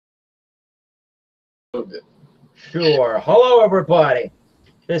Sure. Hello, everybody.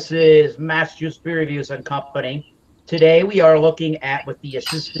 This is Massachusetts Beer Reviews and Company. Today we are looking at, with the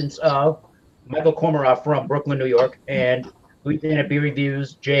assistance of Michael Komarov from Brooklyn, New York, and Lieutenant Beer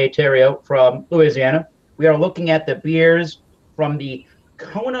Reviews Jay Terrio from Louisiana. We are looking at the beers from the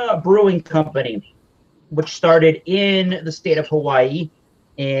Kona Brewing Company, which started in the state of Hawaii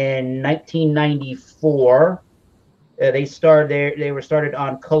in 1994. They were started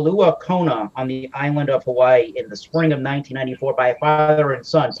on Kalua Kona on the island of Hawaii in the spring of 1994 by a father and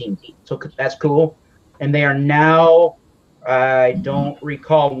son team. So that's cool. And they are now, I don't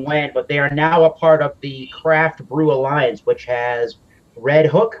recall when, but they are now a part of the Craft Brew Alliance, which has Red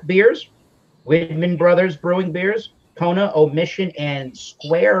Hook beers, Widman Brothers Brewing beers, Kona, Omission, and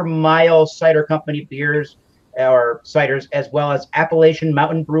Square Mile Cider Company beers or ciders, as well as Appalachian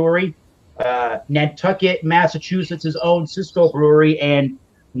Mountain Brewery, Nantucket, Massachusetts' own Cisco Brewery, and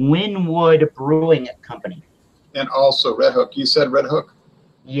Winwood Brewing Company. And also Red Hook. You said Red Hook?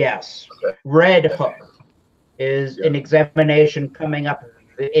 Yes. Okay. Red Hook is an examination coming up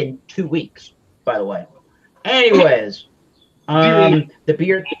in 2 weeks, by the way. Anyways, the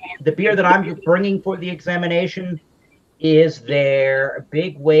beer that I'm bringing for the examination is their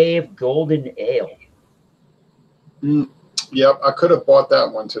Big Wave Golden Ale. Yep, I could have bought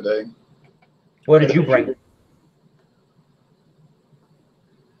that one today. What did you bring?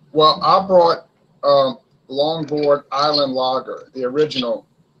 Well, I brought Longboard Island Lager, the original.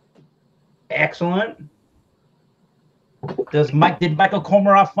 Excellent. Did Michael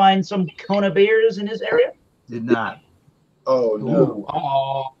Komarov find some Kona beers in his area? Did not. Oh, no.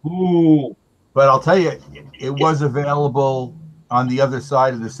 Ooh. But I'll tell you, it was available on the other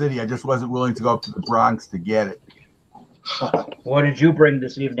side of the city. I just wasn't willing to go up to the Bronx to get it. What did you bring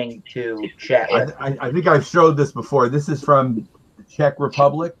this evening to chat with? I think I've showed this before. This is from the Czech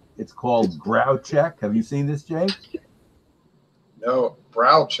Republic. It's called Brauček. Have you seen this, Jay? No,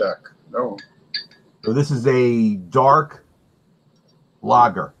 Brauček. No. So this is a dark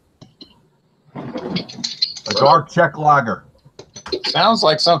lager. A dark Czech lager. Sounds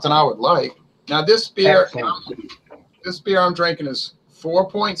like something I would like. Now this beer I'm drinking is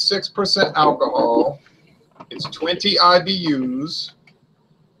 4.6% alcohol. It's 20 IBUs.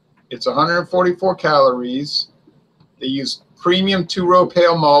 It's 144 calories. They use premium two-row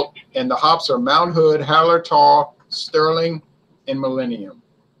pale malt, and the hops are Mount Hood, Hallertau, Sterling, and Millennium.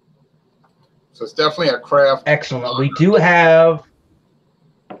 So it's definitely a craft. Excellent. We do have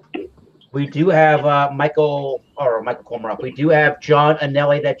Michael Komarov. We do have John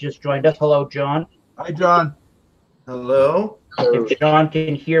Anelli that just joined us. Hello, John. Hi, John. Hello. If John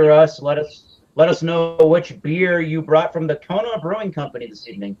can hear us, let us know which beer you brought from the Kona Brewing Company this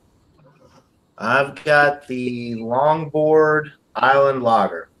evening. I've got the Longboard Island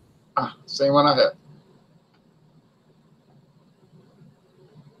Lager. Same one I had.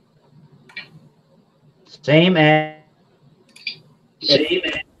 Same as.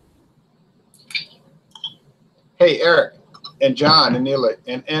 Hey, Eric and John and Neil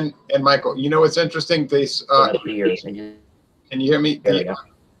and Michael. You know what's interesting? Beers. Can you hear me? There we go.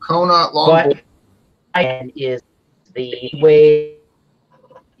 Kona Longboard. And is the way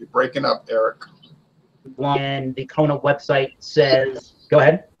you're breaking up, Eric. And the Kona website says, go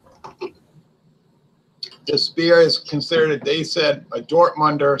ahead. This beer is considered, they said, a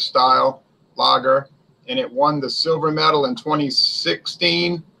Dortmunder style lager, and it won the silver medal in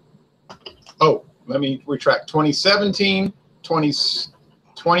 2016. Oh, let me retract. 2017,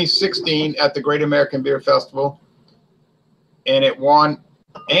 2016 at the Great American Beer Festival, and it won,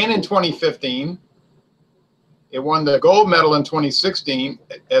 and in 2015. It won the gold medal in 2016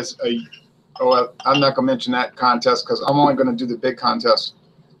 as a, I'm not going to mention that contest because I'm only going to do the big contest.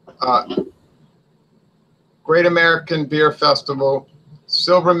 Great American Beer Festival,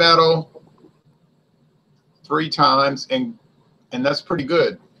 silver medal 3 times, and that's pretty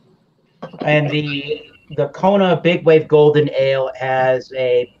good. And the Kona Big Wave Golden Ale has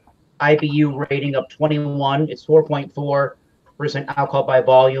a IBU rating of 21. It's 4.4% alcohol by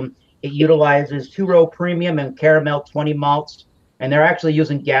volume. It utilizes two-row premium and caramel 20 malts, and they're actually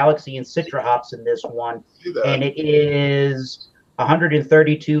using Galaxy and Citra hops in this one. And it is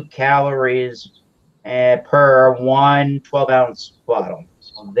 132 calories per 1 12-ounce bottle.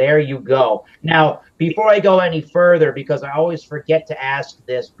 So there you go. Now, before I go any further, because I always forget to ask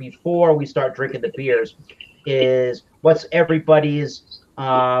this before we start drinking the beers, is what's everybody's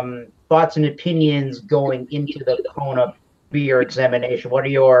thoughts and opinions going into the Kona beer examination? What are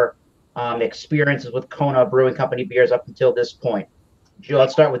your experiences with Kona Brewing Company beers up until this point?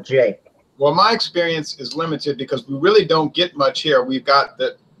 Let's start with Jay. Well, my experience is limited because we really don't get much here. We've got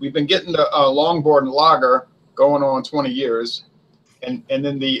the we've been getting the longboard and lager going on 20 years, and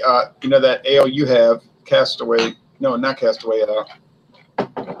then the that ale you have, Castaway. No, not Castaway.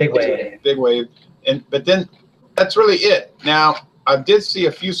 Big Wave. Big Wave. But then that's really it. Now I did see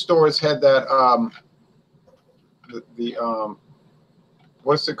a few stores had that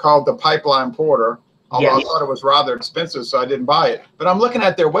what's it called, the Pipeline Porter. Although I thought it was rather expensive, so I didn't buy it. But I'm looking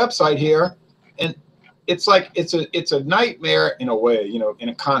at their website here, and it's like it's a nightmare in a way, in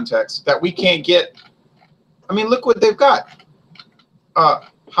a context that we can't get. I mean, look what they've got.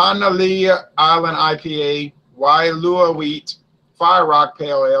 Honolulu Island IPA, Wailua Wheat, Fire Rock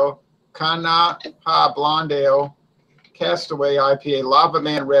Pale Ale, Kana Blonde Ale, Castaway IPA, Lava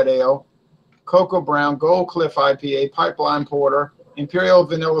Man Red Ale, Cocoa Brown, Gold Cliff IPA, Pipeline Porter, Imperial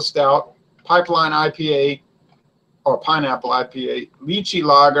Vanilla Stout, Pipeline IPA, or Pineapple IPA, Lychee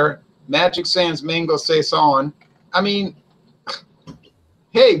Lager, Magic Sands Mango Saison. I mean,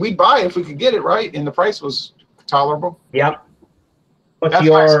 hey, we'd buy it if we could get it, right? And the price was tolerable. Yep. That's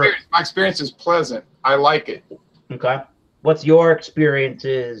my experience. My experience is pleasant. I like it. Okay. What's your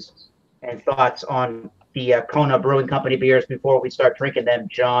experiences and thoughts on the Kona Brewing Company beers before we start drinking them,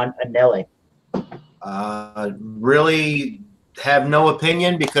 John and Nelly? Really have no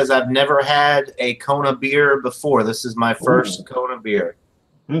opinion because I've never had a Kona beer before. This is my first Kona beer.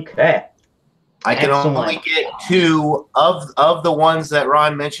 Okay. I can only get two of the ones that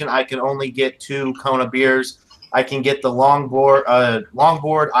Ron mentioned. I can only get two Kona beers. I can get the longboard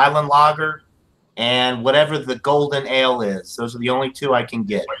Island Lager and whatever the golden ale is. Those are the only two I can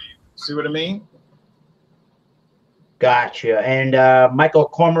get. See what I mean? Gotcha. And Michael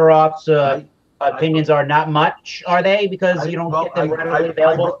Kormaroff's opinions are not much, are they? Because you don't get them readily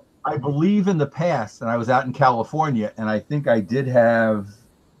available? I believe in the past, and I was out in California, and I think I did have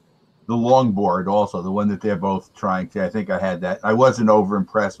the longboard also, the one that they're both trying to. I think I had that. I wasn't over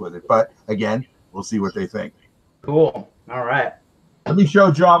impressed with it, but again, we'll see what they think. Cool. All right. Let me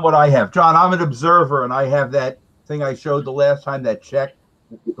show John what I have. John, I'm an observer, and I have that thing I showed the last time, that Czech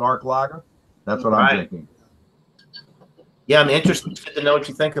dark lager. That's what I'm drinking. Yeah, I'm interested to know what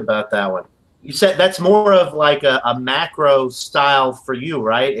you think about that one. You said that's more of like a macro style for you,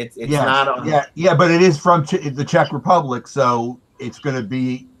 right? It's not on. Yeah, but it is from the Czech Republic, so it's going to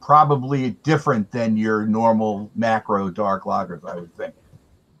be probably different than your normal macro dark lagers, I would think.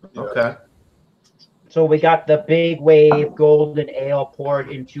 Okay. So we got the Big Wave Golden Ale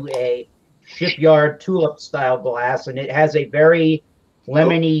poured into a shipyard tulip style glass, and it has a very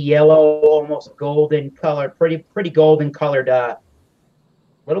lemony yellow, almost golden color, pretty golden colored,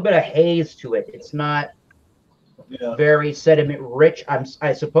 little bit of haze to it. It's not very sediment rich.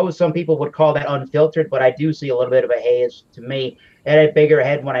 I suppose some people would call that unfiltered, but I do see a little bit of a haze to me. It had a bigger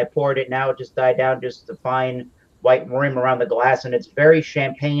head when I poured it. Now it just died down, just the fine white rim around the glass, and it's very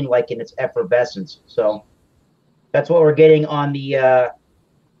champagne-like in its effervescence. So that's what we're getting on the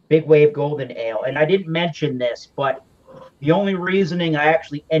Big Wave Golden Ale. And I didn't mention this, but the only reasoning I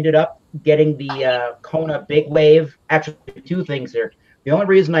actually ended up getting the Kona Big Wave, actually two things here. The only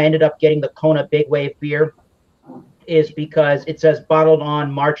reason I ended up getting the Kona Big Wave beer is because it says bottled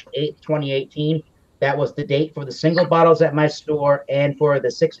on March 8th, 2018. That was the date for the single bottles at my store and for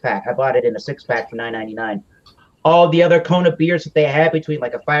the six-pack. I bought it in a six-pack for $9.99. All the other Kona beers that they had, between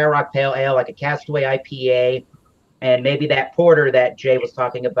like a Fire Rock Pale Ale, like a Castaway IPA, and maybe that porter that Jay was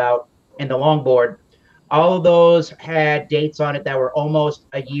talking about, and the longboard, all of those had dates on it that were almost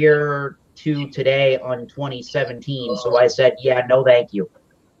a year to today on 2017. So I said, yeah, no, thank you.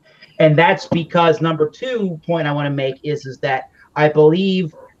 And that's because number 2 point I want to make is that I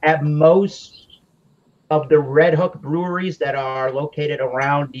believe at most of the Red Hook breweries that are located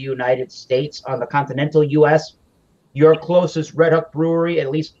around the United States on the continental U.S., your closest Red Hook brewery, at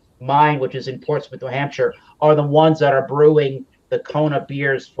least mine, which is in Portsmouth, New Hampshire, are the ones that are brewing the Kona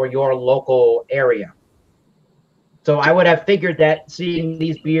beers for your local area. So I would have figured that seeing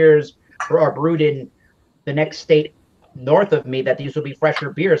these beers are brewed in the next state north of me, that these would be fresher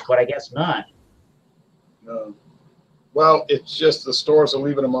beers, but I guess not. No. Well, it's just the stores are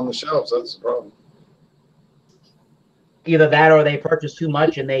leaving them on the shelves. That's the problem. Either that or they purchase too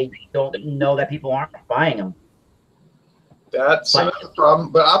much and they don't know that people aren't buying them. That's another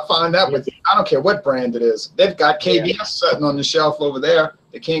problem. But I find that with, I don't care what brand it is. They've got KBS sitting on the shelf over there.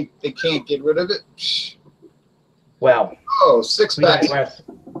 They can't get rid of it. Well, oh, six-pack.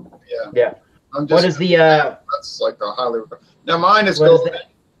 Yeah. I'm just, what is the that's like a highly, now mine is gold.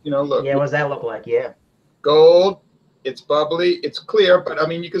 Look. Yeah, what does that look like? Yeah. Gold. It's bubbly. It's clear, but I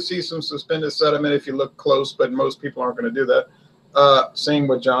mean, you can see some suspended sediment if you look close, but most people aren't going to do that. Same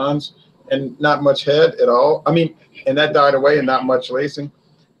with John's, and not much head at all. I mean, and that died away, and not much lacing.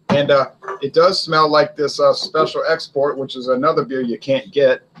 And it does smell like this special export, which is another beer you can't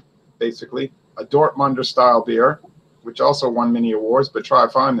get, basically. A Dortmunder style beer, which also won many awards, but try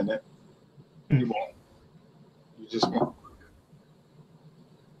finding it. You won't. You just won't.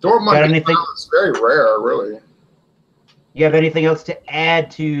 Dortmunder style is very rare, really. You have anything else to add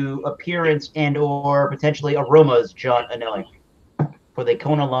to appearance and or potentially aromas, John Anelli, for the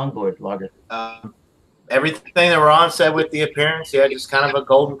Kona Longboard Lager? Everything that Ron said with the appearance, yeah, just kind of a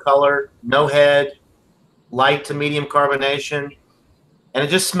golden color, no head, light to medium carbonation, and it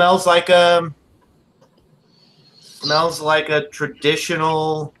just smells like a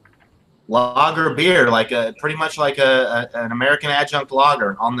traditional lager beer, like pretty much like an American adjunct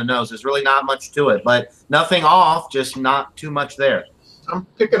lager on the nose. There's really not much to it, but nothing off, just not too much there. I'm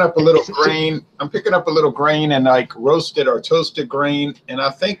picking up a little grain. I'm picking up a little grain and like roasted or toasted grain, and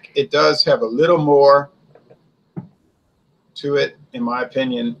I think it does have a little more to it, in my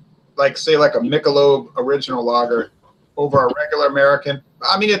opinion. Like say like a Michelob original lager over a regular American.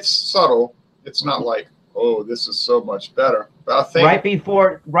 I mean, it's subtle. It's not like, oh, this is so much better. But I think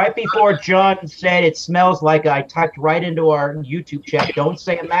right before John said it smells like, I typed right into our YouTube chat, don't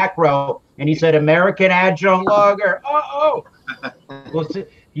say a macro, and he said American adjunct lager. Well,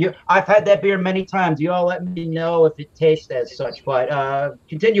 I've had that beer many times. You all let me know if it tastes as such. But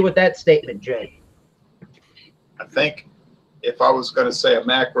continue with that statement, Jay. I think if I was going to say a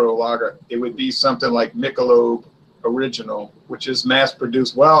macro lager, it would be something like Michelob Original, which is mass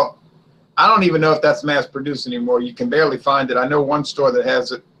produced. Well, I don't even know if that's mass produced anymore. You can barely find it. I know one store that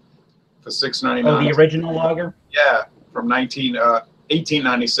has it for $6.99. Oh, the original lager? Yeah, from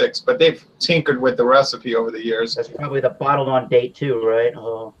 1896. But they've tinkered with the recipe over the years. That's probably the bottled on date too, right?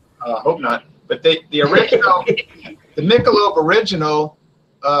 Oh, hope not. But the original, the Michelob Original,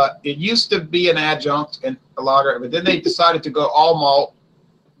 it used to be an adjunct and a lager, but then they decided to go all malt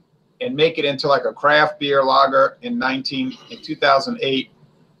and make it into like a craft beer lager in 2008.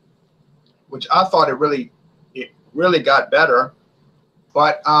 Which I thought it really got better,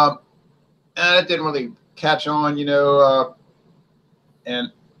 but it didn't really catch on, you know,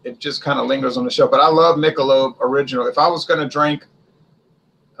 and it just kind of lingers on the shelf. But I love Michelob Original. If I was going to drink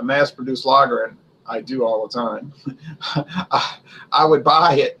a mass-produced lager, and I do all the time, I would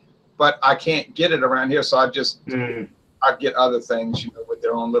buy it, but I can't get it around here, so I just I get other things, you know, with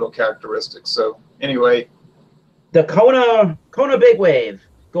their own little characteristics. So anyway, the Kona Big Wave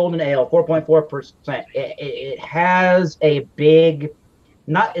Golden Ale, 4.4%. It has a big,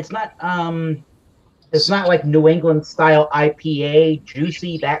 it's not like New England style IPA,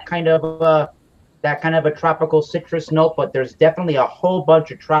 juicy, that kind of a tropical citrus note, but there's definitely a whole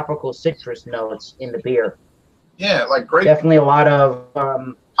bunch of tropical citrus notes in the beer. Yeah, like grapefruit. Definitely a lot of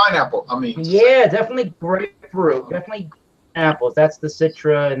pineapple. I mean, yeah, definitely grapefruit, definitely apples. That's the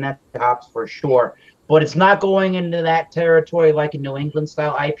Citra and that's the hops for sure. But it's not going into that territory like a New England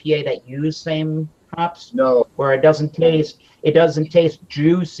style IPA that use same hops. No, where it doesn't taste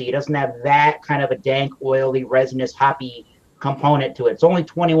juicy. It doesn't have that kind of a dank, oily, resinous, hoppy component to it. It's only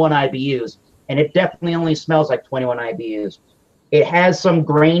 21 IBUs, and it definitely only smells like 21 IBUs. It has some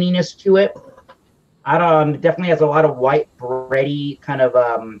graininess to it. It definitely has a lot of white bready kind of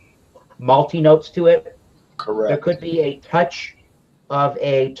malty notes to it. Correct. There could be a touch of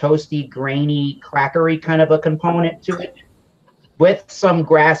a toasty, grainy, crackery kind of a component to it, with some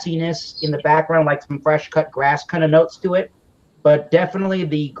grassiness in the background, like some fresh cut grass kind of notes to it. But definitely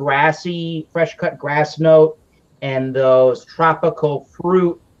the grassy, fresh cut grass note and those tropical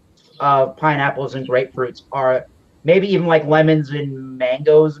fruit of pineapples and grapefruits are, maybe even like lemons and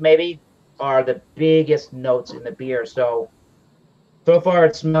mangoes, maybe, are the biggest notes in the beer. So far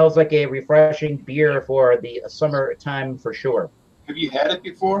it smells like a refreshing beer for the summertime for sure. Have you had it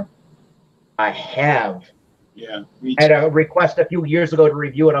before? I have. Yeah. I had a request a few years ago to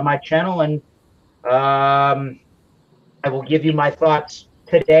review it on my channel, and I will give you my thoughts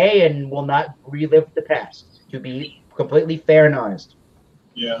today and will not relive the past, to be completely fair and honest.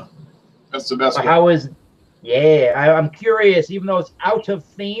 Yeah, that's the best. I'm curious, even though it's out of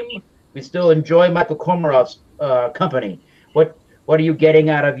theme, we still enjoy Michael Komarov's company. What are you getting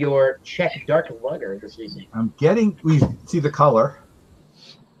out of your Czech dark lager this evening? We see the color,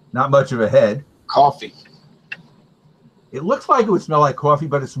 not much of a head. Coffee. It looks like it would smell like coffee,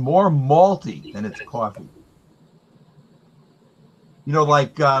 but it's more malty than it's coffee. You know,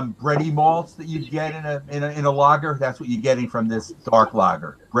 like bready malts that you'd get in a lager. That's what you're getting from this dark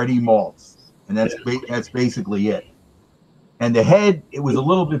lager, bready malts, and that's basically it. And the head, it was a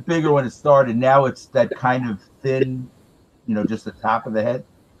little bit bigger when it started. Now it's that kind of thin, you know, just the top of the head.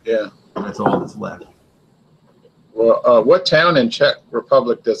 Yeah, that's all that's left. Well, what town in Czech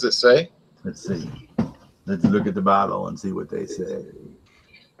Republic does it say? Let's see. Let's look at the bottle and see what they say.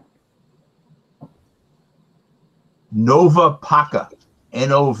 Nova Paka,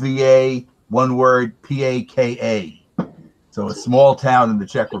 Nova, one word, Paka. So a small town in the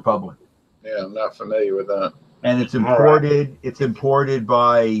Czech Republic. Yeah, I'm not familiar with that. And it's imported. Right. It's imported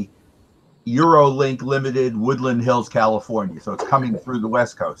by Eurolink Limited, Woodland Hills, California. So it's coming through the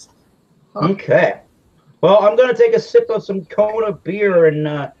West Coast. Okay. Well, I'm going to take a sip of some Kona beer,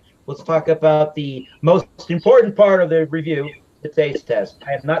 and let's talk about the most important part of the review, the taste test.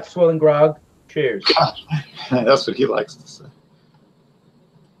 I am not swilling grog. Cheers. That's what he likes to say.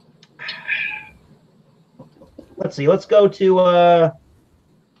 Let's see. Let's go to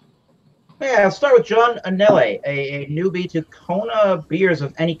I'll start with John Anele, a newbie to Kona beers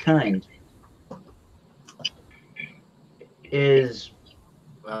of any kind.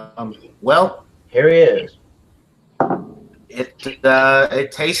 Well, here he is.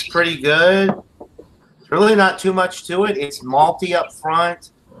 It tastes pretty good. There's really not too much to it. It's malty up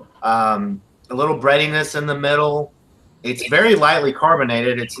front, a little breadiness in the middle. It's very lightly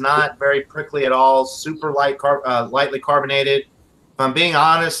carbonated. It's not very prickly at all. Super lightly carbonated. If I'm being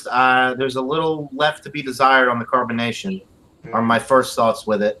honest, there's a little left to be desired on the carbonation. Are my first thoughts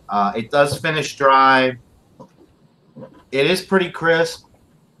with it. It does finish dry. It is pretty crisp.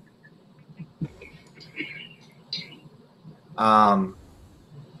 I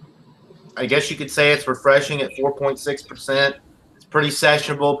guess you could say it's refreshing at 4.6%. It's pretty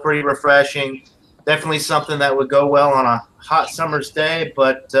sessionable, pretty refreshing. Definitely something that would go well on a hot summer's day.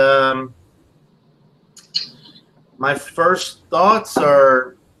 But my first thoughts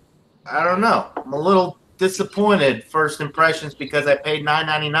are, I don't know. I'm a little disappointed, first impressions, because I paid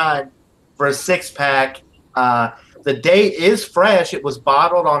 $9.99 for a 6-pack. The date is fresh. It was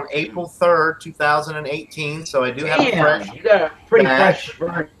bottled on April 3rd, 2018. So I do have a fresh. You got a pretty fresh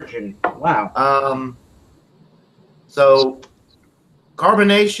version. Wow. So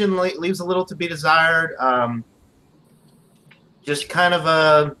carbonation leaves a little to be desired. Just kind of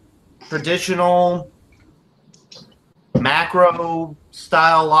a traditional macro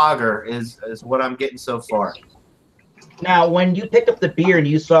style lager is what I'm getting so far. Now, when you picked up the beer and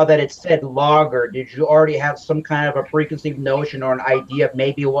you saw that it said lager, did you already have some kind of a preconceived notion or an idea of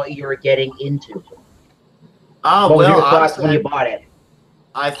maybe what you were getting into? Oh, what were your thoughts when you bought it?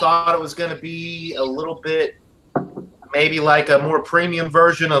 I thought it was going to be a little bit, maybe like a more premium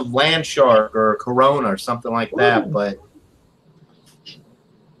version of Land Shark or Corona or something like that. Ooh. But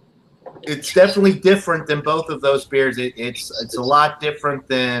it's definitely different than both of those beers. It's a lot different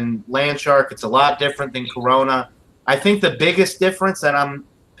than Land Shark. It's a lot different than Corona. I think the biggest difference that I'm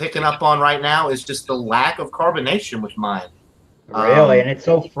picking up on right now is just the lack of carbonation with mine. Really? And it's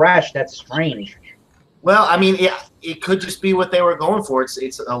so fresh. That's strange. Well, I mean, it could just be what they were going for.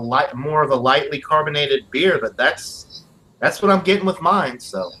 It's a more of a lightly carbonated beer, but that's what I'm getting with mine.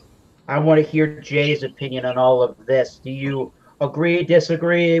 So I want to hear Jay's opinion on all of this. Do you agree,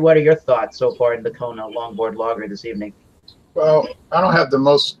 disagree? What are your thoughts so far in the Kona Longboard Lager this evening? Well, I don't have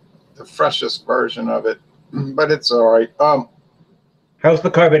the freshest version of it, but it's all right. How's the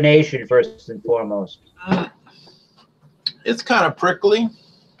carbonation, first and foremost? It's kind of prickly.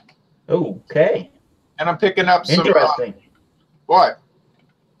 Okay. And I'm picking up some. Interesting. What?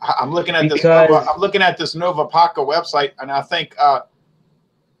 I'm looking at this. I'm looking at this Nova Paka website, and I think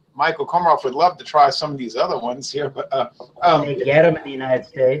Michael Komarov would love to try some of these other ones here. But they get them in the United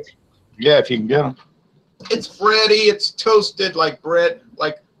States. Yeah, if you can get them. It's bready. It's toasted like bread,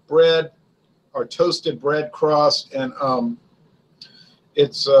 or toasted bread crust, and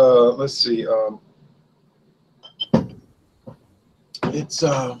it's let's see, it's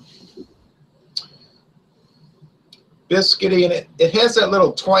biscuity, and it has that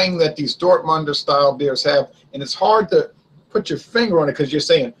little twang that these Dortmunder style beers have, and it's hard to put your finger on it because you're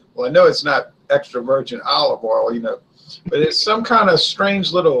saying, well, I know it's not extra virgin olive oil, but it's some kind of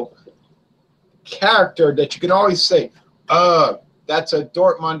strange little character that you can always say, that's a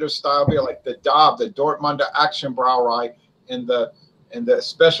Dortmunder style beer, like the DAB, the Dortmunder Action Brauerei, and the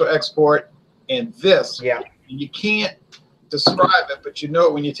special export, and this. Yeah. And you can't describe it, but you know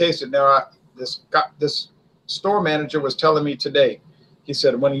it when you taste it. Now, this store manager was telling me today. He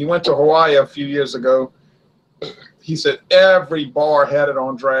said when he went to Hawaii a few years ago, he said every bar had it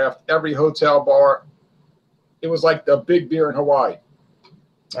on draft, every hotel bar. It was like the big beer in Hawaii.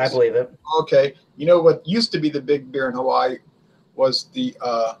 I believe it. Okay. You know what used to be the big beer in Hawaii was the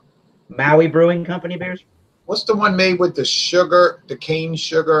Maui Brewing Company beers? What's the one made with the sugar, the cane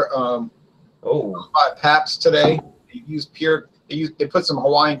sugar? By Pabst today. They use they put some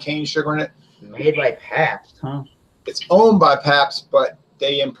Hawaiian cane sugar in it. Made by Pabst, huh? It's owned by Pabst, but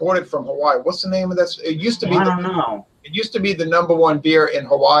they imported from Hawaii. What's the name of that? It used to be. I don't know. It used to be the #1 beer in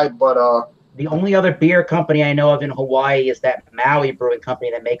Hawaii, but the only other beer company I know of in Hawaii is that Maui Brewing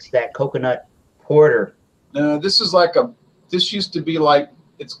Company that makes that coconut porter. No, this is like a. This used to be like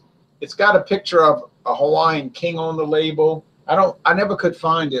it's got a picture of a Hawaiian king on the label. I never could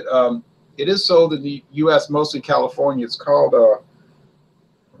find it. It is sold in the U.S., mostly California. It's called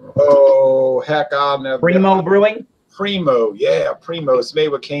oh heck, I'll never. Primo Brewing. Primo, yeah, Primo. It's made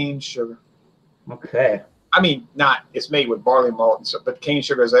with cane sugar. Okay. I mean, not. It's made with barley malt and stuff, but cane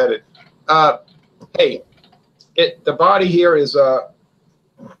sugar is added. Hey, the body here is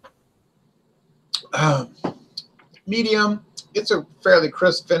medium. It's a fairly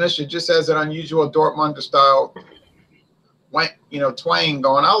crisp finish. It just has an unusual Dortmunder style, twang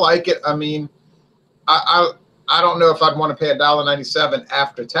going. I like it. I mean, I don't know if I'd want to pay $1.97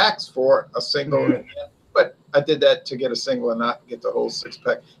 after tax for a single, but I did that to get a single and not get the whole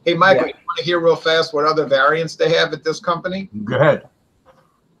 6-pack. Hey, Michael, you want to hear real fast what other variants they have at this company? Go ahead.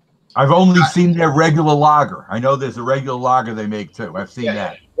 I've only seen their regular lager. I know there's a regular lager they make too. I've seen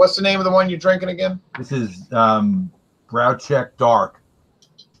that. What's the name of the one you're drinking again? This is Braucheck Dark.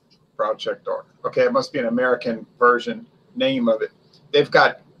 Braucheck Dark. Okay, it must be an American version name of it. They've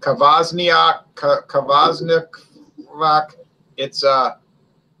got Kvasniak.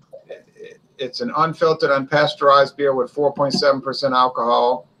 It's an unfiltered, unpasteurized beer with 4.7%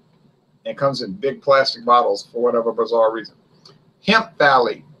 alcohol. It comes in big plastic bottles for whatever bizarre reason. Hemp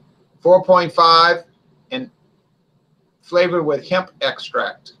Valley, 4.5 and flavored with hemp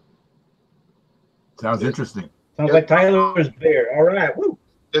extract. Sounds interesting. Sounds like Tyler's beer. All right. Woo.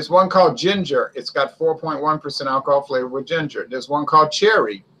 There's one called Ginger. It's got 4.1% alcohol flavored with ginger. There's one called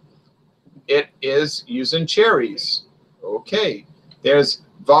Cherry. It is using cherries. Okay. There's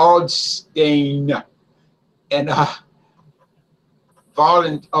Waldstein and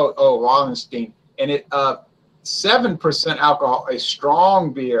Wallenstein, and it 7% alcohol, a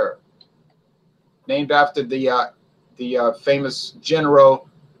strong beer named after the famous General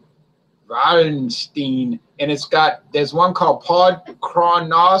Wallenstein, and there's one called Pod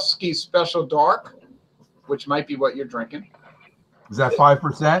Kronowski Special Dark, which might be what you're drinking. Is that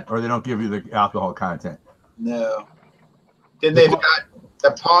 5%, or they don't give you the alcohol content? No. Then they've got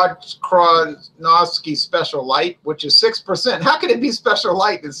the Pod Kronowski Special Light, which is 6%. How can it be Special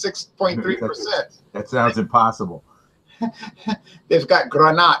Light and 6.3%? That sounds impossible. They've got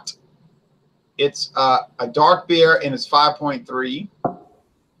Granat. It's a dark beer, and it's 5.3.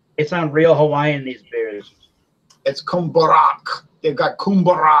 It's on real Hawaiian, these beers. It's Kumbarak. They've got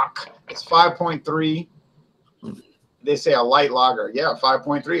Kumbarak. It's 5.3. They say a light lager. Yeah,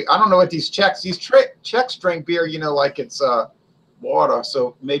 5.3. I don't know what these Czechs drink beer, like it's water.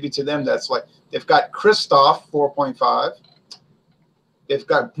 So maybe to them that's like, they've got Christoph, 4.5. They've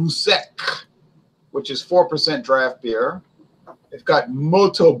got Busek, which is 4% draft beer. They've got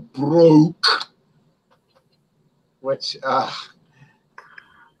Motobrok, which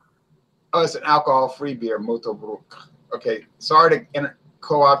it's an alcohol-free beer, Motobrok. Okay, sorry to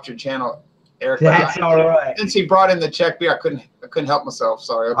co-opt your channel, Eric. That's all right. Since he brought in the Czech beer, I couldn't help myself.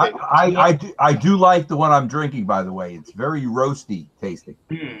 Sorry. Okay. I do like the one I'm drinking, by the way. It's very roasty tasting.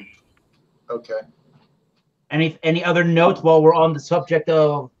 Okay. Any other notes while we're on the subject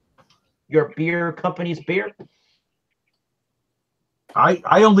of your beer company's beer?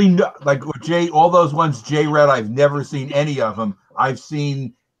 I only know, like Jay, all those ones Jay read, I've never seen any of them. I've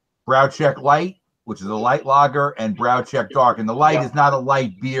seen Braucheck Light, which is a light lager, and Braucheck Dark. And the light is not a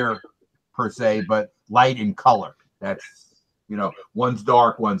light beer per se, but light in color. That's, one's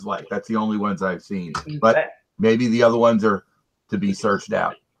dark, one's light. That's the only ones I've seen. But maybe the other ones are to be searched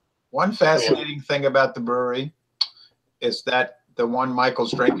out. One fascinating thing about the brewery is that the one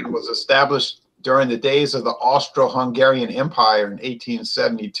Michael's drinking was established during the days of the Austro-Hungarian Empire in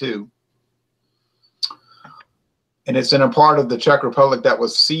 1872. And it's in a part of the Czech Republic that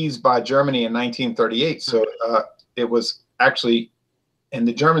was seized by Germany in 1938. So it was actually, and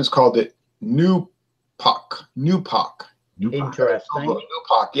the Germans called it New Pak. Interesting.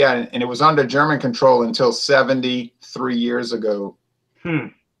 Nupak, yeah, and it was under German control until 73 years ago.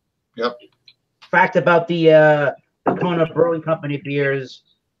 Yep. Fact about the Kona Brewing Company beers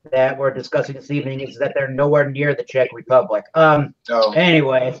that we're discussing this evening is that they're nowhere near the Czech Republic.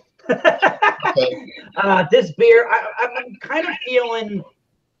 Anyway, this beer, I'm kind of feeling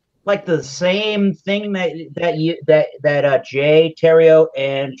like the same thing that Jay Terrio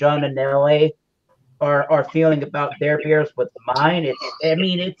and John Anelli are feeling about their beers with mine.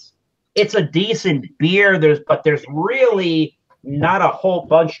 It's a decent beer. There's really not a whole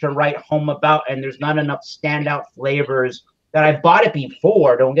bunch to write home about, and there's not enough standout flavors that I bought it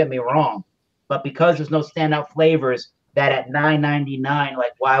before. Don't get me wrong, but because there's no standout flavors, that at $9.99,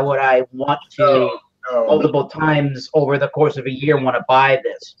 like why would I want to multiple times over the course of a year want to buy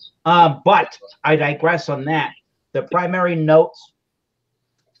this? But I digress on that. The primary notes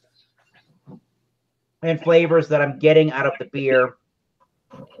and flavors that I'm getting out of the beer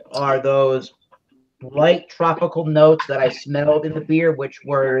are those light tropical notes that I smelled in the beer, which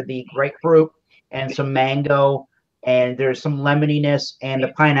were the grapefruit and some mango, and there's some lemoniness, and the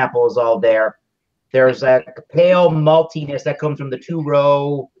pineapple is all there. There's a pale maltiness that comes from the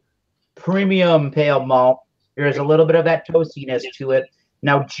two-row premium pale malt. There's a little bit of that toastiness to it.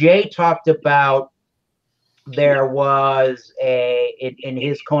 Now, Jay talked about there was in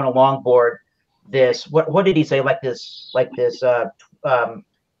his Kona longboard this, what did he say, like this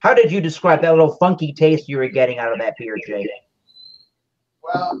how did you describe that little funky taste you were getting out of that beer, Jay?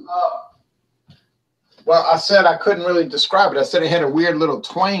 Well, I said I couldn't really describe it. I said it had a weird little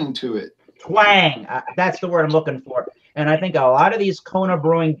twang to it. Twang. That's the word I'm looking for. And I think a lot of these Kona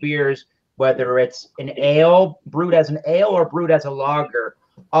Brewing beers, whether it's an ale, brewed as an ale or brewed as a lager,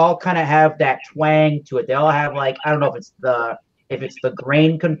 all kind of have that twang to it. They all have, like, I don't know if it's the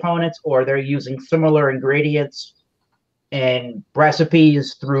grain components or they're using similar ingredients and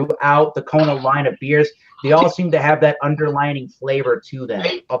recipes throughout the Kona line of beers. They all seem to have that underlining flavor to them.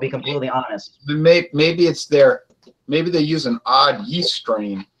 I'll be completely honest. Maybe they use an odd yeast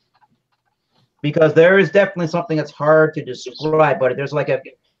strain. Because there is definitely something that's hard to describe, but there's like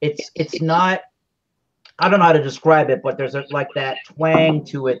it's not, I don't know how to describe it, but there's like that twang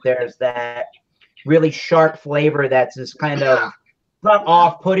to it. There's that really sharp flavor that's just kind of not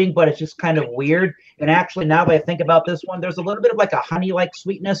off-putting, but it's just kind of weird. And actually, now that I think about this one, there's a little bit of like a honey-like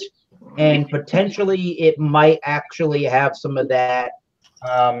sweetness, and potentially it might actually have some of that,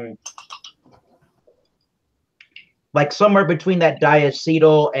 like somewhere between that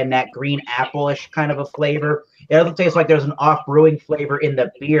diacetyl and that green apple-ish kind of a flavor. It doesn't taste like there's an off-brewing flavor in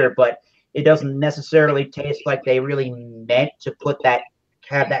the beer, but it doesn't necessarily taste like they really meant to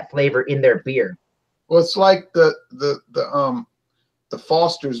have that flavor in their beer. Well, it's like the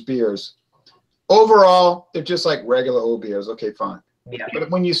Foster's beers. Overall, they're just like regular old beers. Okay, fine. Yeah. But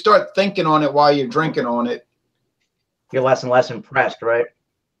when you start thinking on it while you're drinking on it, you're less and less impressed, right?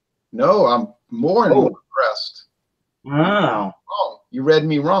 No, I'm more and more impressed. Oh. Oh, you read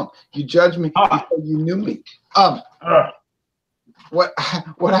me wrong. You judged me before you knew me. What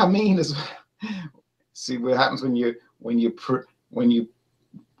I mean is, see what happens when you're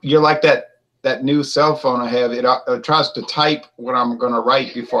like that new cell phone I have. It tries to type what I'm going to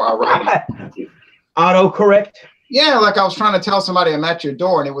write before I write it. Autocorrect. Yeah, like I was trying to tell somebody I'm at your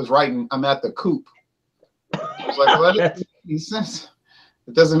door, and it was writing I'm at the coop. I was like, well, that doesn't make any sense.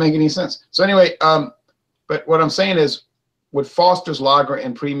 It doesn't make any sense. So anyway, but what I'm saying is, with Foster's Lager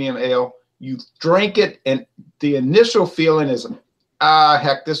and Premium Ale, you drink it, and the initial feeling is,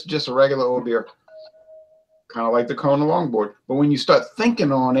 heck, this is just a regular old beer, kind of like the Kona Longboard. But when you start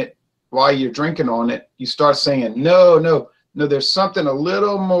thinking on it while you're drinking on it, you start saying, no, there's something a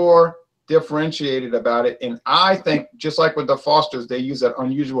little more differentiated about it. And I think, just like with the Fosters, they use that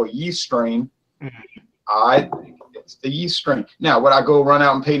unusual yeast strain. I think it's the yeast strain. Now, would I go run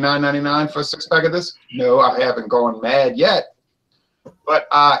out and pay $9.99 for a 6-pack of this? No, I haven't gone mad yet. But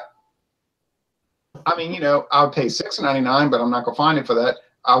I mean, I would pay $6.99, but I'm not gonna find it for that.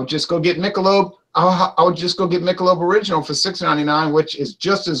 I would just go get Michelob. I would just go get Michelob Original for $6.99, which is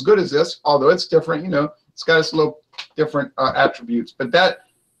just as good as this, although it's different. It's got its little different attributes. But that,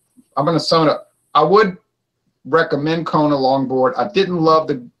 I'm gonna sum it up. I would recommend Kona Longboard. I didn't love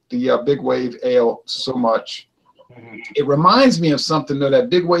the Big Wave Ale so much. It reminds me of something though. That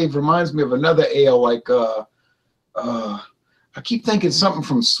Big Wave reminds me of another ale, like I keep thinking something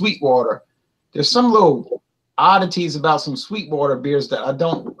from Sweetwater. There's some little oddities about some Sweetwater beers that I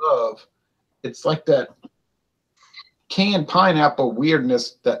don't love. It's like that canned pineapple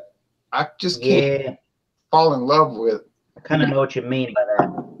weirdness that I just can't fall in love with. I kind of know what you mean by that.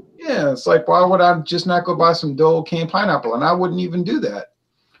 Yeah, it's like, why would I just not go buy some Dole canned pineapple? And I wouldn't even do that.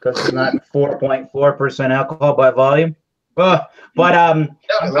 Because it's not 4.4% alcohol by volume. But I don't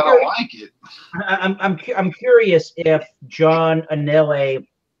like it. I'm curious if John Anele,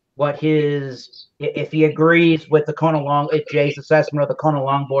 if he agrees with the Kona if Jay's assessment of the Kona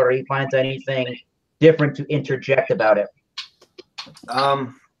Longboard, or he finds anything different to interject about it.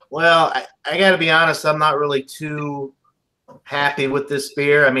 Well, I got to be honest, I'm not really too happy with this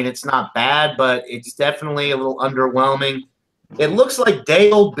beer. I mean, it's not bad, but it's definitely a little underwhelming. It looks like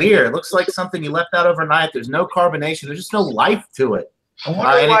day-old beer. It looks like something you left out overnight. There's no carbonation. There's just no life to it. I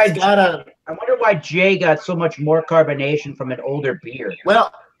wonder I wonder why Jay got so much more carbonation from an older beer.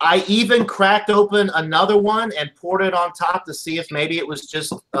 Well, I even cracked open another one and poured it on top to see if maybe it was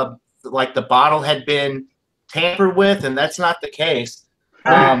just like the bottle had been tampered with, and that's not the case.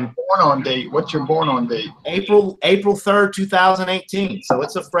 Born on date. What's your born on date? April 3rd, 2018. So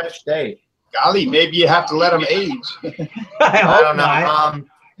it's a fresh date. Golly, maybe you have to let them age. I don't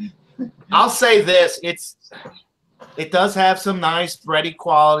know. I'll say this: it does have some nice bready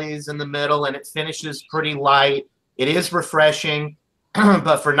qualities in the middle, and it finishes pretty light. It is refreshing,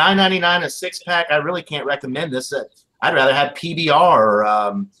 but for $9.99 a 6-pack, I really can't recommend this. I'd rather have PBR or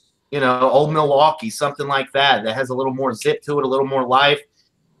Old Milwaukee, something like that has a little more zip to it, a little more life.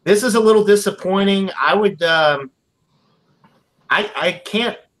 This is a little disappointing. I would I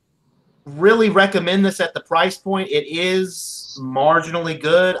can't really recommend this at the price point. It is marginally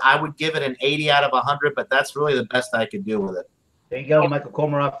good. I would give it an 80 out of 100, but that's really the best I could do with it. There you go, Michael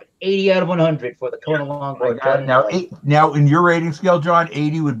Komaroff, 80 out of 100 for the Kona Longboard. Now, in your rating scale, John,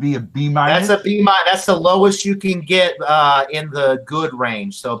 80 would be a B minus. That's a B minus. That's the lowest you can get in the good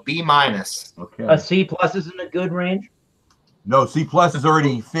range. So B minus. Okay. A C plus is in the good range. No, C plus is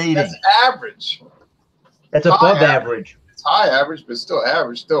already fading. That's average. That's above average. It's high average, but still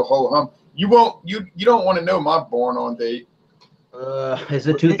average, still ho hum. You don't want to know my born on date. Is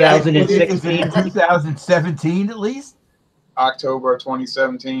it 2016? Is it 2017 at least? October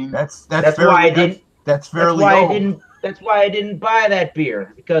 2017. That's why I didn't. That's fairly old. That's why I didn't buy that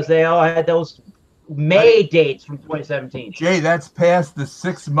beer, because they all had those May dates from 2017. Jay, that's past the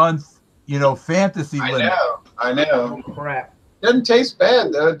 6-month, fantasy limit. I know. Oh, crap. Doesn't taste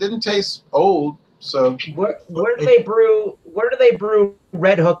bad though. It didn't taste old. So where do they brew? Where do they brew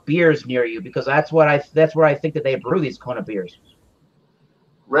Red Hook beers near you? Because that's where I think that they brew these Kona beers.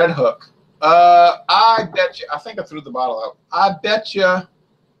 Red Hook. I bet you. I think I threw the bottle out. I bet you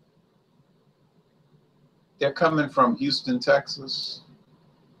they're coming from Houston, Texas,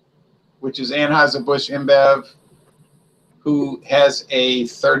 which is Anheuser-Busch InBev, who has a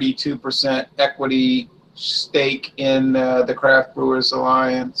 32% equity stake in the Craft Brewers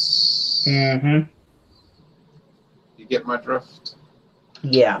Alliance. Mm-hmm. You get my drift?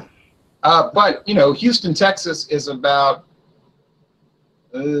 Yeah. But Houston, Texas is about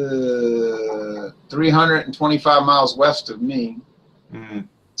 325 miles west of me. Mm-hmm.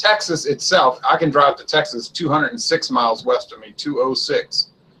 Texas itself, I can drive to Texas 206 miles west of me,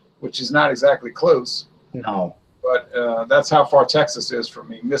 206, which is not exactly close. No. But that's how far Texas is from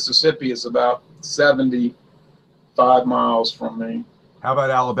me. Mississippi is about 75 miles from me. How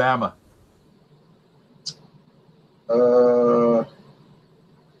about Alabama?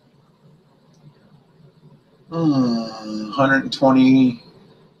 120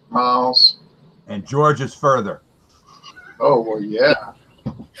 miles. And Georgia's further. Oh, well, yeah.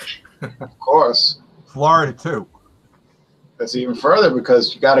 Of course. Florida, too. That's even further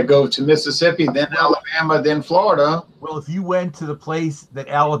because you got to go to Mississippi, then Alabama, then Florida. Well, if you went to the place that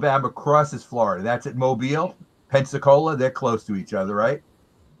Alabama crosses Florida, that's at Mobile, Pensacola, they're close to each other, right?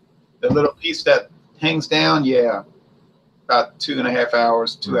 The little piece that hangs down, yeah. About 2.5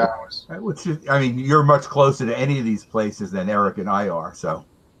 hours, 2 hours. Which is, you're much closer to any of these places than Eric and I are, so.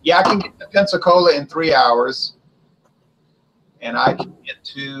 Yeah, I can get to Pensacola in 3 hours. And I can get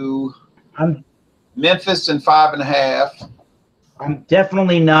to Memphis in 5.5. I'm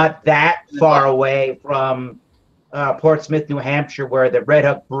definitely not that far away from Portsmouth, New Hampshire, where the Red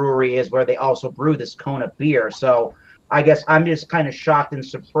Hook Brewery is, where they also brew this Kona beer. So I guess I'm just kind of shocked and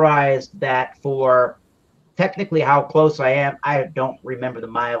surprised that for technically how close I am, I don't remember the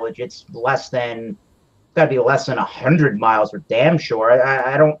mileage. It's got to be less than 100 miles for damn sure.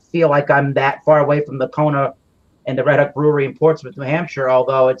 I don't feel like I'm that far away from the Kona and the Red Hook Brewery in Portsmouth, New Hampshire,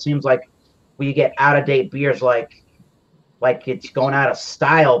 although it seems like we get out-of-date beers like it's going out of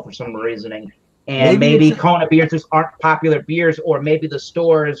style for some reasoning. And maybe Kona beers just aren't popular beers, or maybe the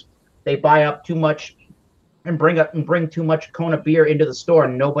stores, they buy up too much and bring too much Kona beer into the store,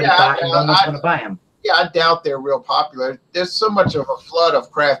 and no one's going to buy them. Yeah, I doubt they're real popular. There's so much of a flood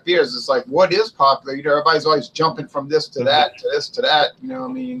of craft beers. It's like, what is popular? Everybody's always jumping from this to that, to this to that.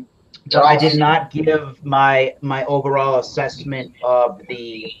 So I did not give my overall assessment of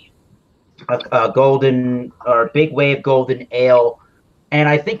the golden or big wave golden ale, and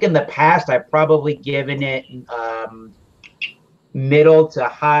I think in the past I've probably given it middle to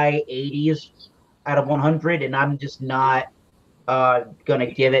high 80s out of 100, and I'm just not gonna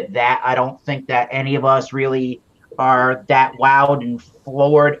give it that. I don't think that any of us really are that wowed and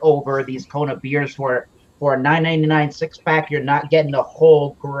floored over these Kona beers for for a $9.99 six-pack, you're not getting the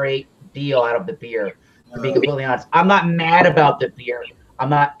whole great deal out of the beer, to be completely honest. I'm not mad about the beer. I'm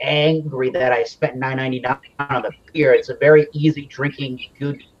not angry that I spent $9.99 on the beer. It's a very easy drinking,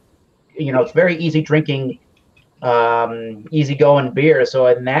 good, it's very easy drinking, easygoing beer. So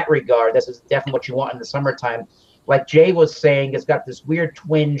in that regard, this is definitely what you want in the summertime. Like Jay was saying, it's got this weird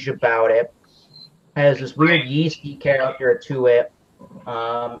twinge about it. It has this weird yeasty character to it.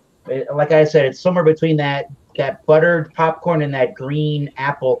 Like I said, it's somewhere between that buttered popcorn and that green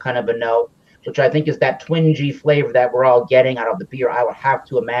apple kind of a note, which I think is that twingy flavor that we're all getting out of the beer, I would have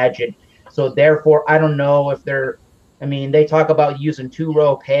to imagine. So therefore, I don't know if they talk about using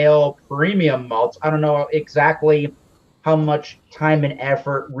two-row pale premium malts. I don't know exactly how much time and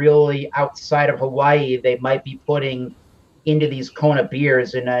effort really outside of Hawaii they might be putting into these Kona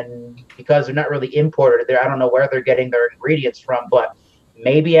beers, and because they're not really imported there, I don't know where they're getting their ingredients from, but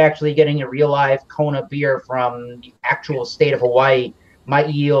maybe actually getting a real live Kona beer from the actual state of Hawaii might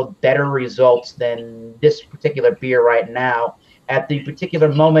yield better results than this particular beer right now. At the particular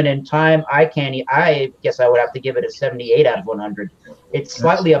moment in time, I guess I would have to give it a 78 out of 100. It's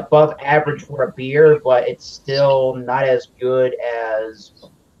slightly above average for a beer, but it's still not as good as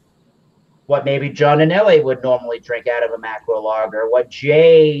what maybe John and Ellie would normally drink out of a macro lager, what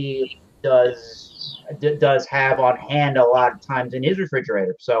Jay does have on hand a lot of times in his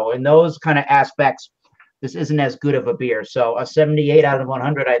refrigerator. So in those kind of aspects, this isn't as good of a beer. So a 78 out of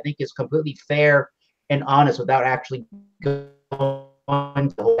 100, I think, is completely fair and honest without actually going to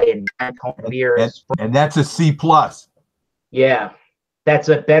Hawaii and beers. And that's a C plus. Yeah, that's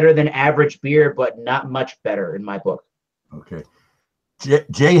a better than average beer, but not much better in my book. Okay.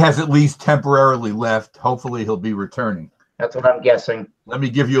 Jay has at least temporarily left. Hopefully he'll be returning. That's what I'm guessing. Let me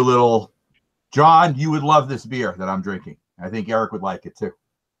give you a little. John, you would love this beer that I'm drinking. I think Eric would like it too.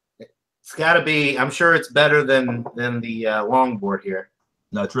 It's got to be. I'm sure it's better than the longboard here.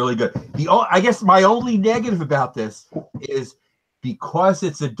 No, it's really good. I guess my only negative about this is because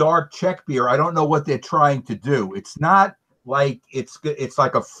it's a dark Czech beer. I don't know what they're trying to do. It's not like it's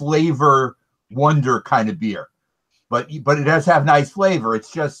like a flavor wonder kind of beer. But it does have nice flavor.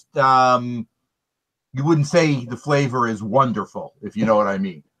 It's just you wouldn't say the flavor is wonderful, if you know what I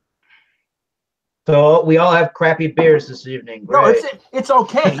mean. So we all have crappy beers this evening. No, it's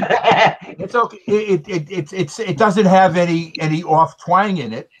okay. It's okay. It doesn't have any off twang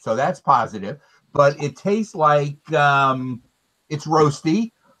in it, so that's positive. But it tastes like it's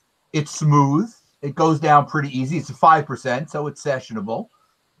roasty. It's smooth. It goes down pretty easy. It's a 5%, so it's sessionable.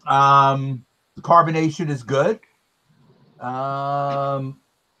 The carbonation is good. I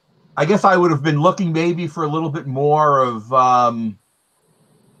guess I would have been looking maybe for a little bit more of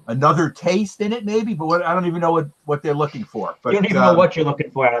another taste in it, maybe, but I don't even know what they're looking for. But you don't even know what you're looking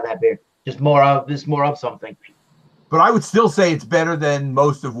for out of that beer. Just more of something. But I would still say it's better than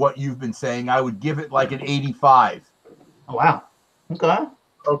most of what you've been saying. I would give it like an 85. Oh wow. Okay.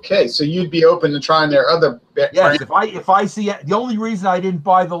 Okay, so you'd be open to trying their other yes, if I see it, the only reason I didn't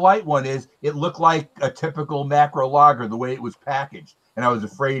buy the light one is it looked like a typical macro lager the way it was packaged, and I was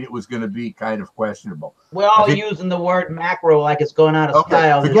afraid it was going to be kind of questionable. We're all using the word macro like it's going out of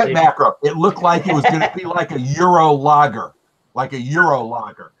style. Forget macro. It looked like it was going to be like a Euro lager,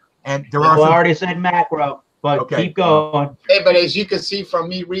 And there already said macro, but keep going. Hey, but as you can see from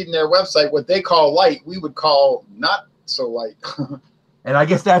me reading their website, what they call light, we would call not so light. And I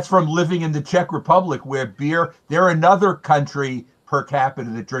guess that's from living in the Czech Republic, where beer, they're another country per capita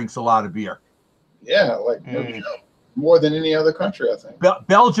that drinks a lot of beer. Yeah, more than any other country, I think.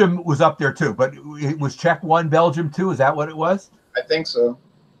 Belgium was up there too, but it was Czech 1, Belgium 2. Is that what it was? I think so.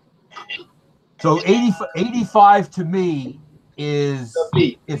 So 85 to me is a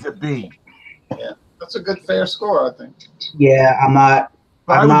B. Yeah, that's a good fair score, I think. Yeah, I'm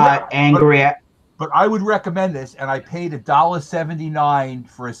not angry at. But I would recommend this, and I paid $1.79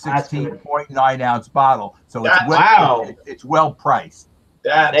 for a 16.9 ounce bottle. So it's well priced.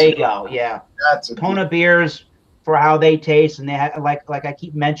 There you go. Yeah, that's Kona beers for how they taste, and they have, like I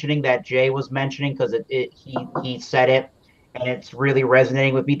keep mentioning that Jay was mentioning because he said it, and it's really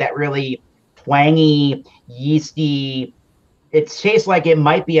resonating with me. That really twangy, yeasty. It tastes like it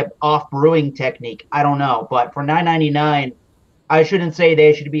might be an off brewing technique. I don't know, but for $9.99. I shouldn't say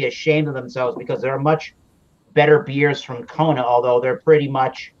they should be ashamed of themselves because there are much better beers from Kona, although they're pretty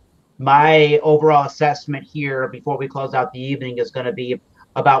much my overall assessment here before we close out the evening is going to be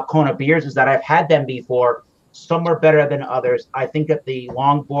about Kona beers is that I've had them before. Some are better than others. I think that the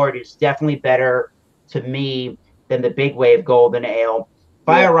Longboard is definitely better to me than the Big Wave Golden Ale.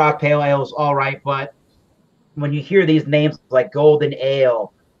 Fire Rock Pale Ale is all right, but when you hear these names like Golden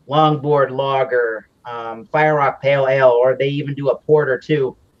Ale, Longboard Lager, Fire Rock Pale Ale, or they even do a porter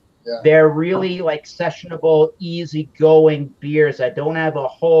too. Yeah. They're really like sessionable, easygoing beers that don't have a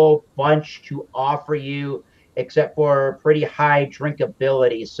whole bunch to offer you except for pretty high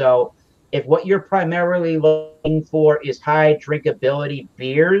drinkability. So if what you're primarily looking for is high drinkability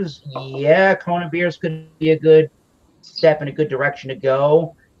beers, yeah, Kona beers could be a good step in a good direction to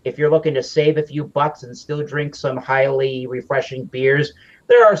go. If you're looking to save a few bucks and still drink some highly refreshing beers,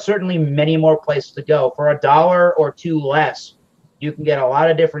 there are certainly many more places to go. For $1 or $2 less, you can get a lot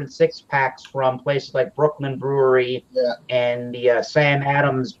of different six packs from places like Brooklyn Brewery and the Sam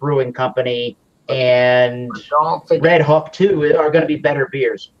Adams Brewing Company and Red Hook too are going to be better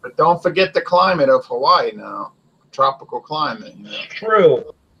beers. But don't forget the climate of Hawaii now, tropical climate. You know?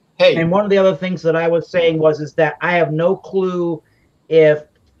 True. Hey, and one of the other things that I was saying is that I have no clue if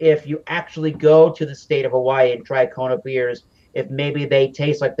you actually go to the state of Hawaii and try Kona beers, if maybe they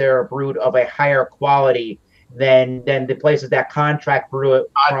taste like they're brewed of a higher quality than the places that contract brew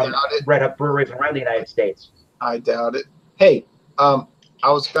it from Red Hook breweries around the United States. I doubt it. Hey, I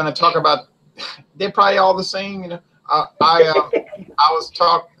was going to talk about. They're probably all the same, you know. I was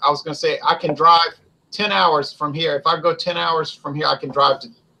going to say I can drive 10 hours from here. If I go 10 hours from here, I can drive to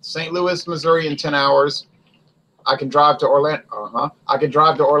St. Louis, Missouri in 10 hours. I can drive to Orlando. I can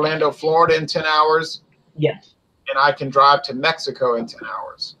drive to Orlando, Florida in 10 hours. Yes. And I can drive to Mexico in 10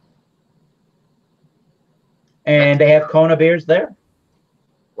 hours. And they have Kona beers there?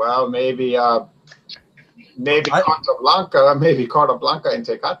 Well, maybe Carta Blanca and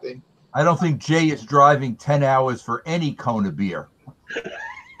Tecate. I don't think Jay is driving 10 hours for any Kona beer. I'm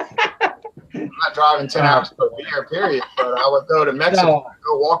not driving 10 hours for beer, period. But I would go to Mexico,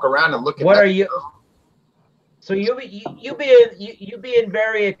 go walk around and look at. What are you? So you being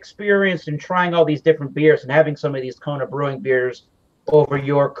very experienced in trying all these different beers and having some of these Kona Brewing beers over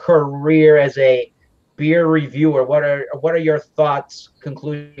your career as a beer reviewer, what are your thoughts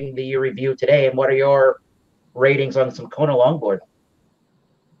concluding the review today, and what are your ratings on some Kona Longboard?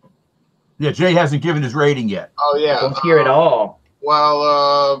 Yeah, Jay hasn't given his rating yet. Oh yeah, don't hear it all.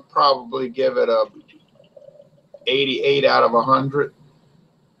 Well, probably give it a 88 out of 100.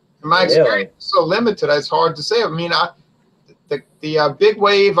 My experience is so limited; it's hard to say. I mean, the Big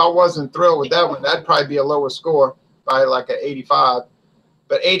Wave, I wasn't thrilled with that one. That'd probably be a lower score by like an 85,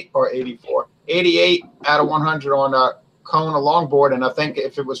 but 80 or 84, 88 out of 100 on Kona Longboard. And I think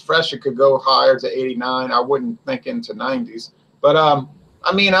if it was fresh, it could go higher to 89. I wouldn't think into 90s, but I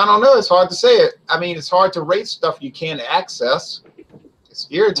mean, I don't know. It's hard to say it. I mean, it's hard to rate stuff you can't access. It's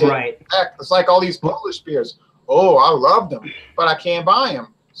irritating. Right. It's like all these Polish beers. Oh, I love them, but I can't buy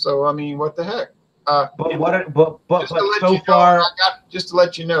them. So I mean, what the heck? Just to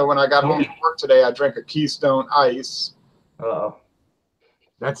let you know, when I got home from work today, I drank a Keystone Ice. Oh,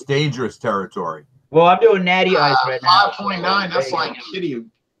 that's dangerous territory. Well, I'm doing Natty Ice right now. 5.9. That's like kitty.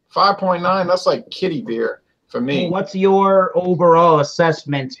 5.9. That's like kitty beer for me. Well, what's your overall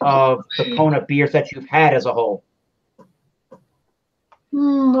assessment of the Kona beers that you've had as a whole?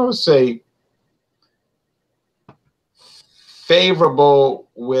 I would say favorable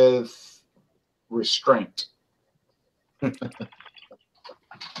with restraint.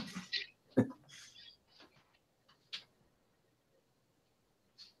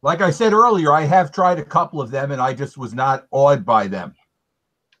 Like I said earlier, I have tried a couple of them and I just was not awed by them.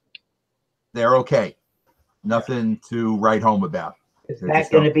 They're okay. Nothing to write home about. Is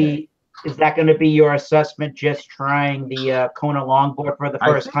that going to be your assessment? Just trying the Kona Longboard for the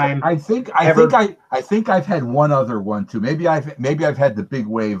first time? I think I've had one other one too. Maybe I've had the Big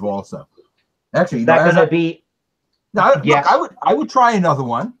Wave also. Actually, is that going to be? No, yes. Look, I would try another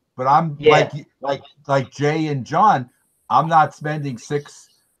one, but I'm like Jay and John. I'm not spending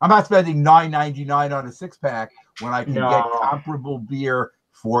 $9.99 on a 6-pack when I can get comparable beer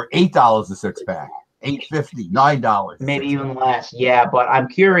for $8 a 6-pack. $8.50, $9, maybe even less. Yeah, but I'm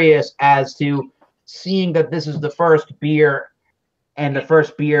curious as to seeing that this is the first beer, and the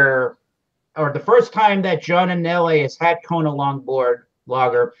first time that John in LA has had Kona Longboard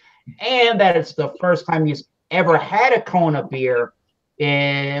Lager, and that it's the first time he's ever had a Kona beer.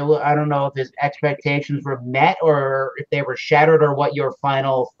 And I don't know if his expectations were met or if they were shattered, or what your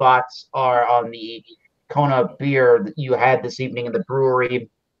final thoughts are on the Kona beer that you had this evening in the brewery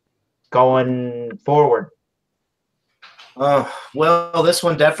going forward. Well, this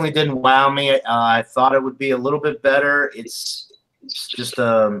one definitely didn't wow me. I thought it would be a little bit better. It's just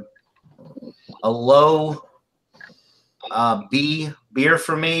a low B beer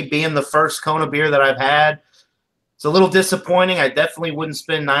for me, being the first Kona beer that I've had. It's a little disappointing. I definitely wouldn't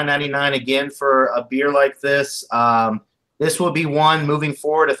spend $9.99 again for a beer like this. This would be one moving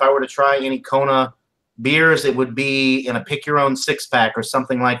forward if I were to try any Kona beers, it would be in a pick your own 6-pack or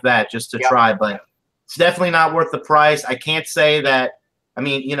something like that just to try. But it's definitely not worth the price. I can't say that. I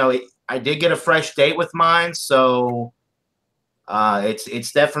mean, you know, I did get a fresh date with mine, so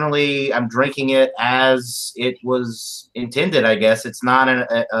it's definitely, I'm drinking it as it was intended. I guess it's not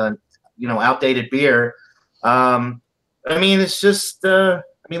a you know, outdated beer. I mean, it's just, I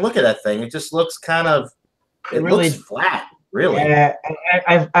mean, look at that thing. It just looks kind of, it really looks flat, really. Yeah,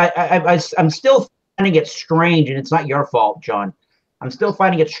 I'm still finding it strange, and it's not your fault, John. I'm still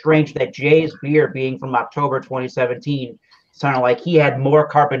finding it strange that Jay's beer, being from October 2017, sounded like he had more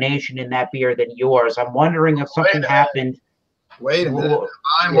carbonation in that beer than yours. I'm wondering if something happened. Wait a minute.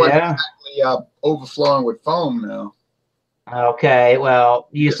 Mine wasn't exactly overflowing with foam now. Okay, well,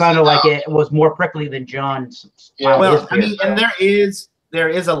 you sounded like it was more prickly than John's. Yeah, well, I mean, and there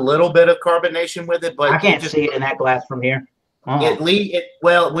is a little bit of carbonation with it, but I can't see it in that glass from here.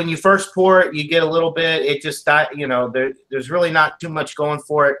 Well, when you first pour it, you get a little bit. It just, you know, there's really not too much going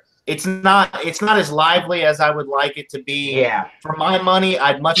for it. It's not as lively as I would like it to be. Yeah. For my money,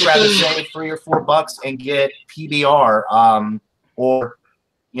 I'd much rather save $3 or $4 and get PBR, or,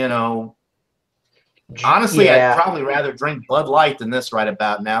 you know. Honestly, I'd probably rather drink Bud Light than this right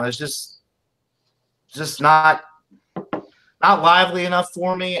about now. There's just not lively enough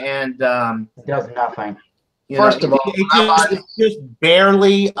for me, and it does nothing. First of all, it's just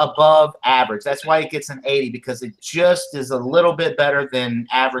barely above average. That's why it gets an 80, because it just is a little bit better than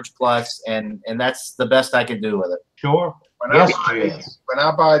average plus, and that's the best I can do with it. Sure. When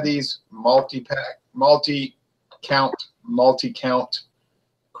I buy these multi-pack, multi-count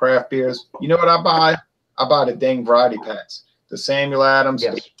craft beers, you know what I buy? I buy the dang variety packs. The Samuel Adams,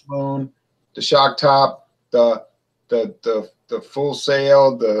 the Moon, the Shock Top, the Full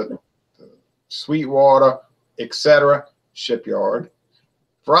Sail, the Sweetwater, etc. Shipyard.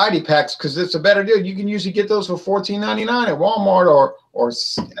 Variety packs, because it's a better deal. You can usually get those for $14.99 at Walmart, or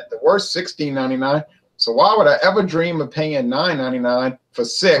at the worst $16.99. So why would I ever dream of paying $9.99 for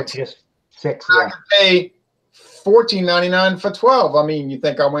 6? Just 6. I can pay $14.99 for 12. I mean, you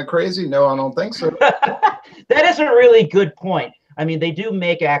think I went crazy? No, I don't think so. That is a really good point. I mean, they do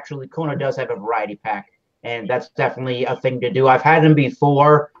make, actually, Kona does have a variety pack, and that's definitely a thing to do. I've had them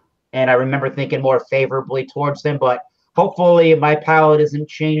before, and I remember thinking more favorably towards them, but hopefully my palate isn't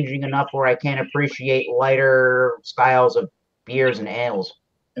changing enough where I can't appreciate lighter styles of beers and ales.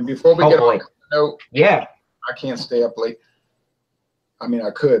 And before we get on the note, I can't stay up late. I mean,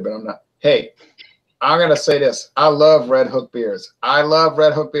 I could, but I'm not. Hey, I'm going to say this. I love Red Hook beers. I love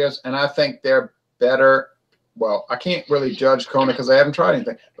Red Hook beers, and I think they're better. Well, I can't really judge Kona because I haven't tried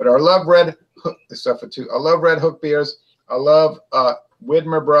anything, but I love Red Hook, except for 2. I love Red Hook beers. I love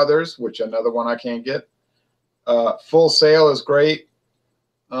Widmer Brothers, which another one I can't get. Full Sail is great.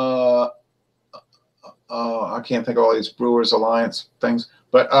 I can't think of all these Brewers Alliance things,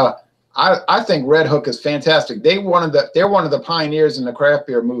 but I think Red Hook is fantastic. They're one of the pioneers in the craft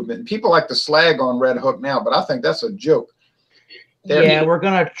beer movement. People like to slag on Red Hook now, but I think that's a joke. We're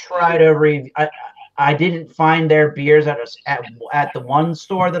gonna try to I didn't find their beers at the one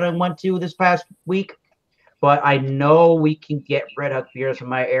store that I went to this past week, but I know we can get Red Hook beers from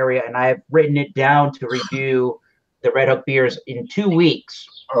my area, and I've written it down to review the Red Hook beers in 2 weeks.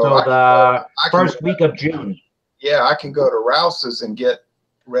 The first week of June. Yeah, I can go to Rouse's and get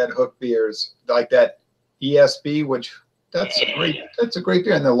Red Hook beers like that ESB, which that's a great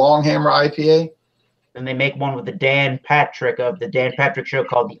beer, and the Longhammer IPA. And they make one with the Dan Patrick of the Dan Patrick Show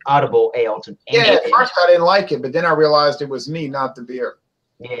called the Audible Ale. At first I didn't like it, but then I realized it was me, not the beer.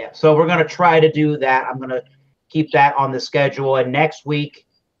 Yeah, so we're going to try to do that. I'm going to keep that on the schedule. And next week,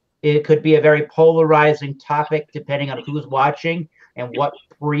 it could be a very polarizing topic depending on who's watching and what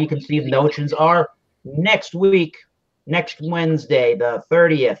preconceived notions are. Next week, next Wednesday, the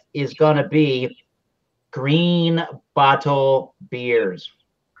 30th, is going to be green bottle beers.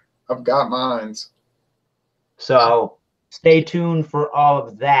 I've got mines. So stay tuned for all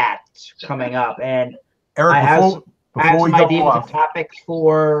of that coming up. And Eric, I have some ideas of topics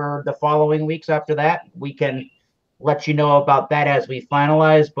for the following weeks after that. We can let you know about that as we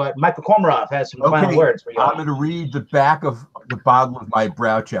finalize. But Michael Komarov has some final words for you. I'm going to read the back of the bottle of my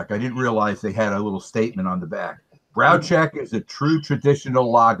Brow Check. I didn't realize they had a little statement on the back. Brow Check is a true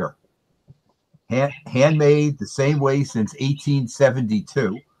traditional lager. Handmade the same way since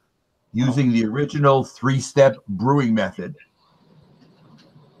 1872. Using the original 3-step brewing method.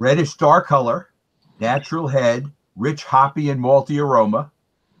 Reddish dark color, natural head, rich hoppy and malty aroma,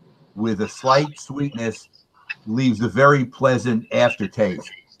 with a slight sweetness, leaves a very pleasant aftertaste.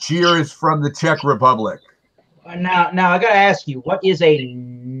 Cheers from the Czech Republic. Now I got to ask you, what is a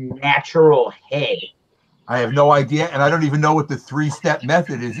natural head? I have no idea, and I don't even know what the 3-step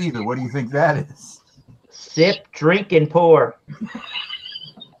method is either. What do you think that is? Sip, drink, and pour.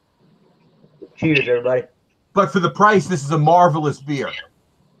 Cheers, everybody. But for the price, this is a marvelous beer.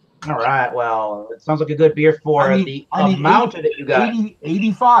 All right. Well, it sounds like a good beer for the amount that you got.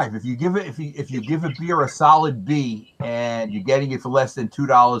 85. If you give it, if you give a beer a solid B, and you're getting it for less than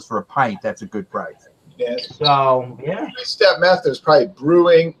 $2 for a pint, that's a good price. Yes. So yeah. Step method is probably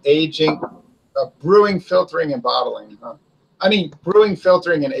brewing, aging, brewing, filtering, and bottling. Huh? I mean, brewing,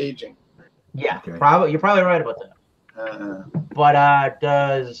 filtering, and aging. Yeah, Okay. probably. You're probably right about that. But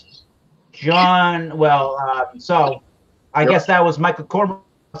does John? Well, so I guess that was Michael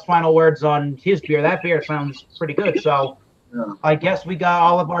Cormick's final words on his beer. That beer sounds pretty good. So I guess we got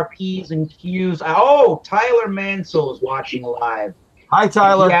all of our P's and Q's. Oh, Tyler Mansell is watching live. Hi,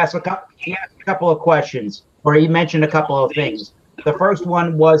 Tyler. He asked a couple of questions, or he mentioned a couple of things. The first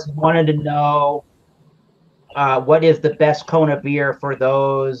one was he wanted to know what is the best Kona beer for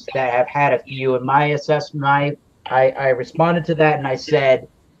those that have had a few. And my assessment, I responded to that and I said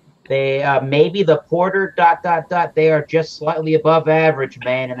they maybe the porter ... They are just slightly above average,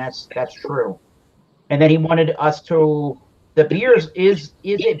 man, and that's true. And then he wanted us to the beers is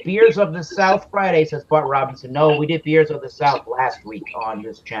it Beers of the South Friday, says Bart Robinson. No, we did Beers of the South last week on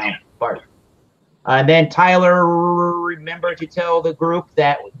this channel, Bart. And then Tyler remembered to tell the group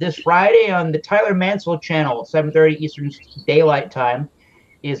that this Friday on the Tyler Mansell channel, 7:30 Eastern Daylight Time,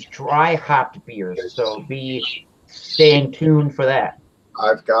 is dry hopped beers. So be staying tuned for that.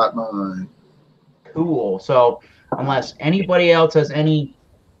 I've got mine. Cool. So unless anybody else has any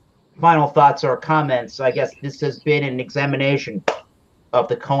final thoughts or comments, I guess this has been an examination of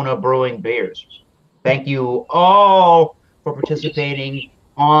the Kona Brewing beers. Thank you all for participating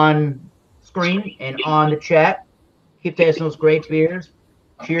on screen and on the chat. Keep tasting those great beers.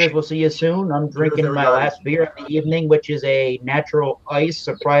 Cheers. We'll see you soon. I'm drinking my last beer of the evening, which is a natural ice.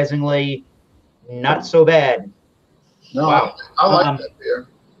 Surprisingly, not so bad. No, wow. I like that beer.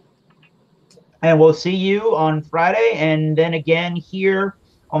 And we'll see you on Friday, and then again here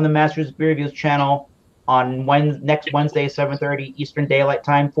on the Masters Beer Reviews channel on next Wednesday, 7:30 Eastern Daylight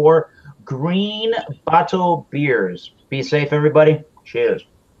Time for Green Bottle Beers. Be safe, everybody. Cheers.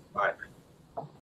 Bye.